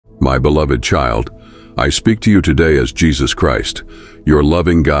My beloved child, I speak to you today as Jesus Christ, your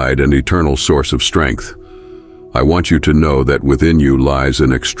loving guide and eternal source of strength. I want you to know that within you lies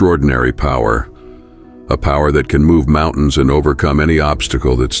an extraordinary power, a power that can move mountains and overcome any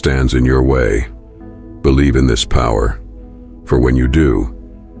obstacle that stands in your way. Believe in this power, for when you do,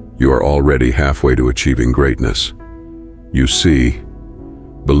 you are already halfway to achieving greatness. You see,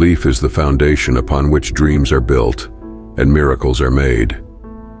 belief is the foundation upon which dreams are built and miracles are made.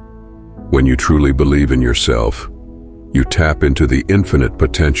 When you truly believe in yourself, you tap into the infinite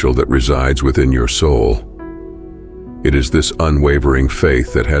potential that resides within your soul. It is this unwavering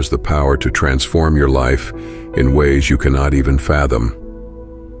faith that has the power to transform your life in ways you cannot even fathom.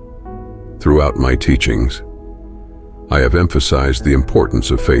 Throughout my teachings, I have emphasized the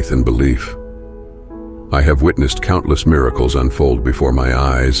importance of faith and belief. I have witnessed countless miracles unfold before my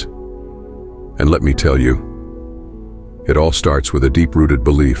eyes, and let me tell you, it all starts with a deep-rooted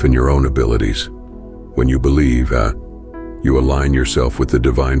belief in your own abilities. When you believe, you align yourself with the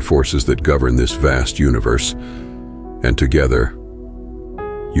divine forces that govern this vast universe, and together,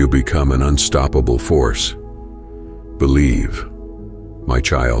 you become an unstoppable force. Believe, my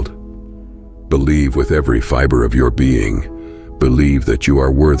child. Believe with every fiber of your being. Believe that you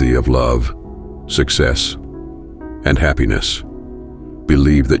are worthy of love, success, and happiness.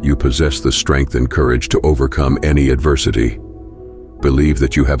 Believe that you possess the strength and courage to overcome any adversity. Believe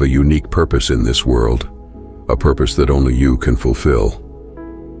that you have a unique purpose in this world, a purpose that only you can fulfill.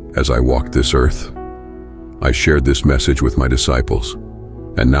 As I walked this earth, I shared this message with my disciples,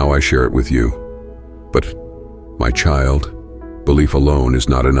 and now I share it with you. But, my child, belief alone is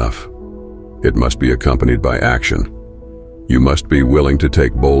not enough. It must be accompanied by action. You must be willing to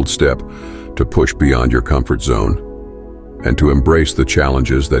take bold steps to push beyond your comfort zone and to embrace the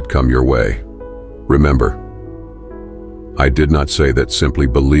challenges that come your way. Remember, I did not say that simply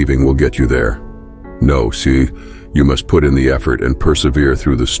believing will get you there. No, see, you must put in the effort and persevere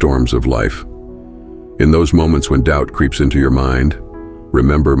through the storms of life. In those moments when doubt creeps into your mind,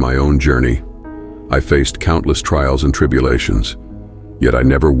 remember my own journey. I faced countless trials and tribulations, yet I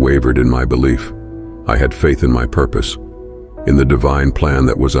never wavered in my belief. I had faith in my purpose, in the divine plan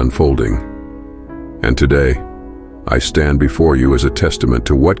that was unfolding. And today, I stand before you as a testament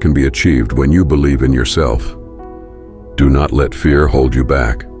to what can be achieved when you believe in yourself. Do not let fear hold you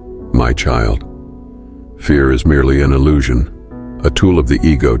back, my child. Fear is merely an illusion, a tool of the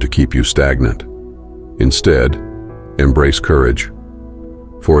ego to keep you stagnant. Instead, embrace courage,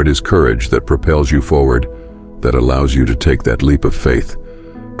 for it is courage that propels you forward, that allows you to take that leap of faith.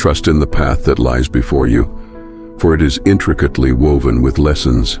 Trust in the path that lies before you, for it is intricately woven with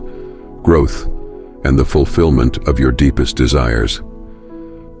lessons, growth, and the fulfillment of your deepest desires.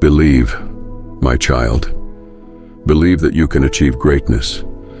 Believe, my child. Believe that you can achieve greatness.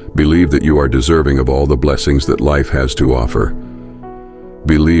 Believe that you are deserving of all the blessings that life has to offer.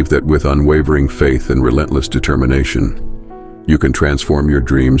 Believe that with unwavering faith and relentless determination, you can transform your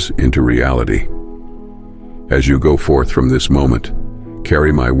dreams into reality. As you go forth from this moment,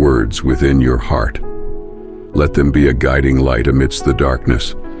 carry my words within your heart. Let them be a guiding light amidst the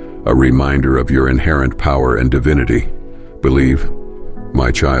darkness, a reminder of your inherent power and divinity. Believe, my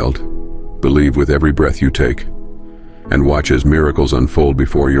child, believe with every breath you take, and watch as miracles unfold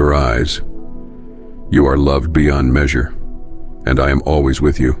before your eyes. You are loved beyond measure, and I am always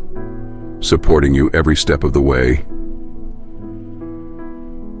with you, supporting you every step of the way.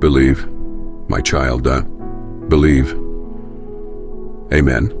 Believe, my child, believe.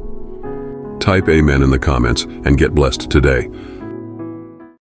 Amen. Type amen in the comments and get blessed today.